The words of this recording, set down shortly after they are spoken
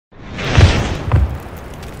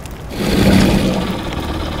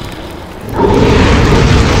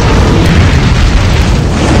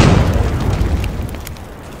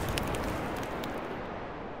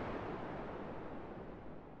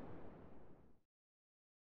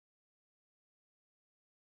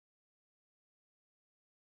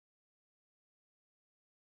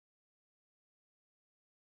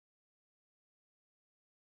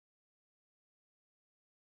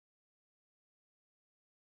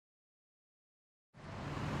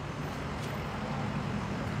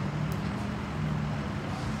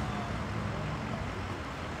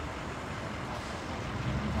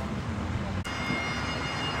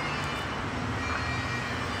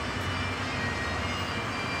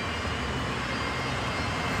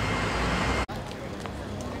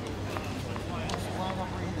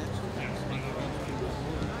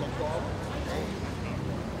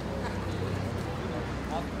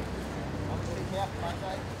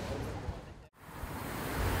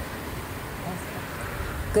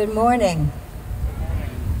Good morning.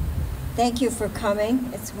 Thank you for coming.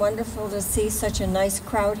 It's wonderful to see such a nice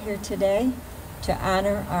crowd here today to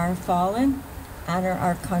honor our fallen, honor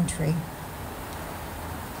our country.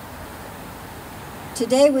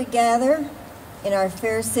 Today we gather in our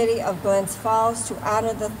fair city of Glens Falls to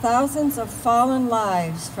honor the thousands of fallen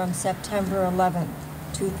lives from September 11th,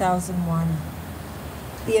 2001.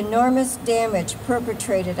 The enormous damage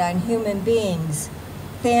perpetrated on human beings,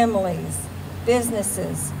 families,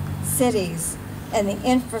 businesses, cities, and the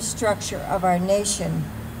infrastructure of our nation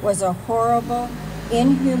was a horrible,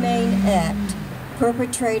 inhumane act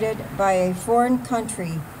perpetrated by a foreign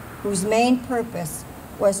country whose main purpose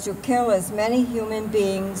was to kill as many human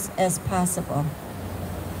beings as possible.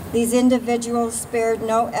 These individuals spared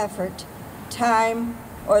no effort, time,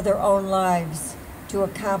 or their own lives to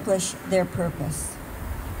accomplish their purpose.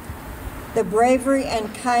 The bravery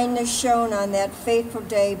and kindness shown on that fateful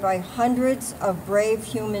day by hundreds of brave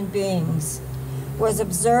human beings was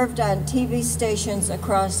observed on TV stations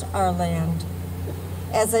across our land.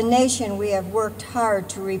 As a nation, we have worked hard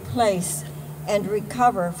to replace and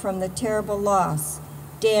recover from the terrible loss,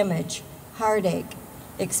 damage, heartache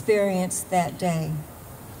experienced that day.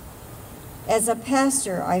 As a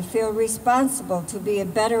pastor, I feel responsible to be a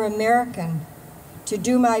better American, to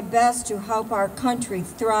do my best to help our country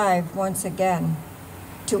thrive once again,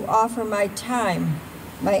 to offer my time,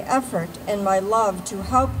 my effort, and my love to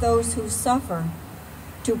help those who suffer,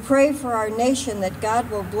 to pray for our nation that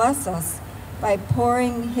God will bless us by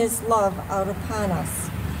pouring His love out upon us,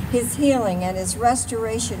 His healing and His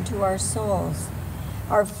restoration to our souls,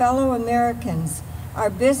 our fellow Americans, our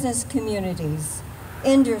business communities,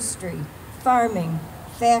 industry, farming,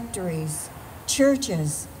 factories,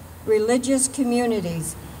 churches, religious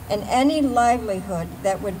communities, and any livelihood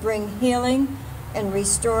that would bring healing and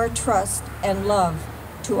restore trust and love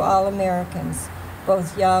to all Americans,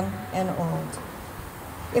 both young and old.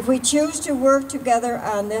 If we choose to work together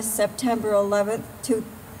on this September 11th,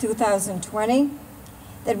 2020,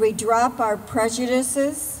 that we drop our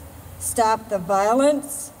prejudices, stop the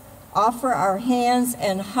violence, offer our hands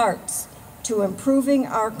and hearts to improving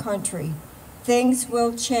our country, things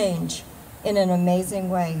will change in an amazing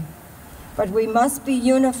way. But we must be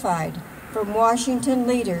unified, from Washington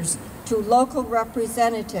leaders to local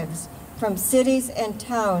representatives from cities and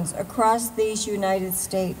towns across these United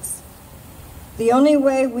States. The only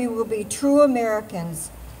way we will be true Americans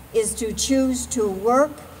is to choose to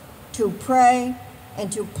work, to pray,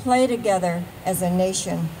 and to play together as a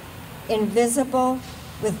nation, invisible,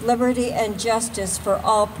 with liberty and justice for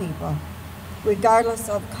all people, regardless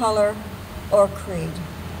of color or creed.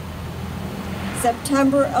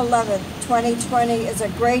 September 11th, 2020 is a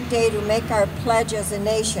great day to make our pledge as a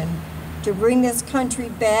nation to bring this country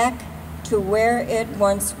back to where it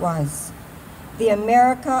once was. The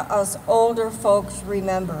America us older folks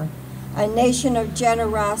remember, a nation of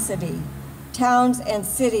generosity, towns and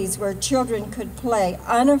cities where children could play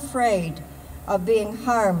unafraid of being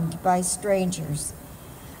harmed by strangers.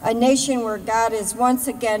 A nation where God is once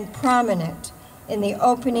again prominent in the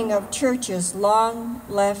opening of churches long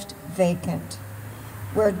left vacant,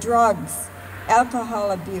 where drugs, alcohol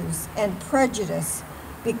abuse, and prejudice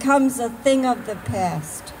becomes a thing of the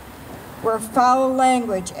past, where foul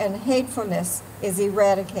language and hatefulness is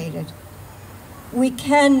eradicated. We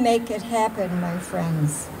can make it happen, my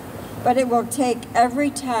friends, but it will take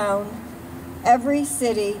every town, every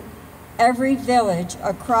city, every village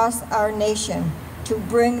across our nation to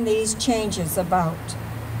bring these changes about.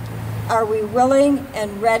 Are we willing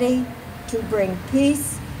and ready to bring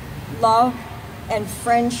peace, love, and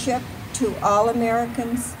friendship to all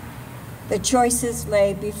Americans? The choices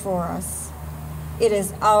lay before us. It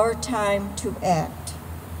is our time to act.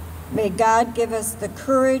 May God give us the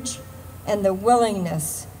courage and the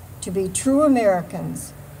willingness to be true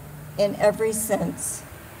Americans in every sense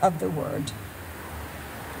of the word.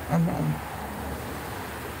 Amen.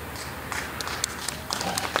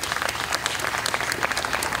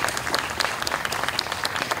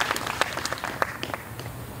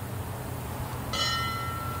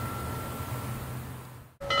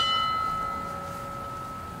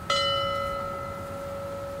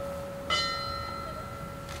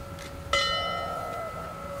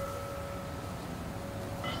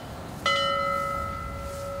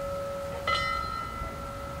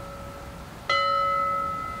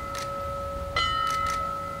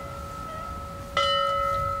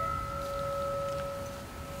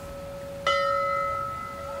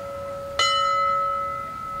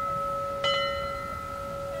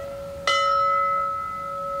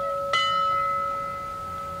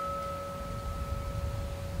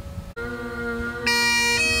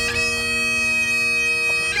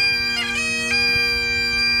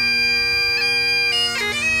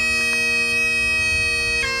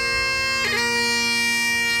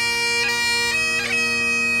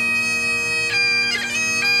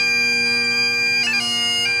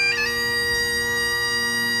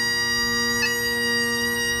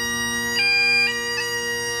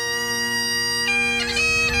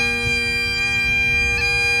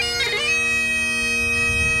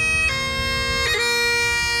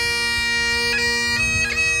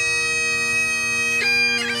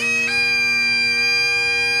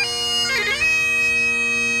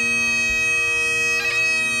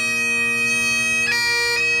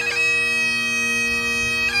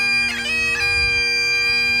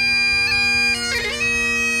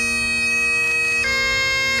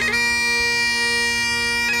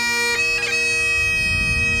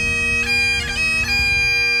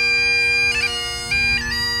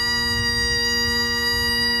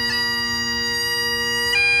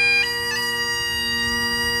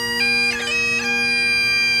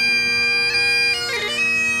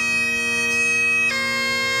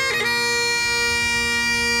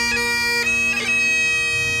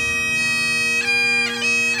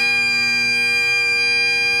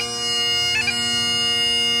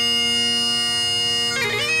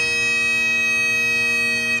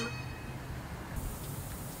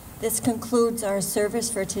 this concludes our service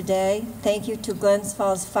for today. Thank you to Glens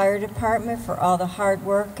Falls Fire Department for all the hard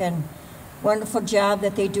work and wonderful job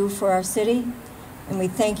that they do for our city. And we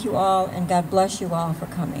thank you all, and God bless you all for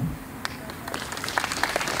coming.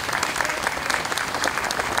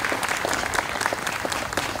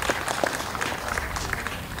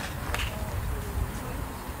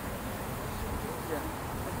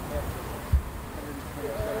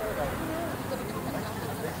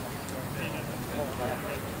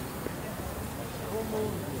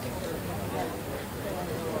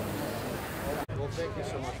 Well, thank you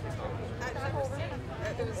so much for coming.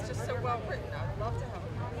 It was just so well written. I would love to have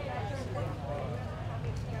it.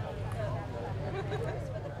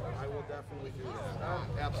 I will definitely do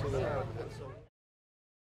that. Absolutely.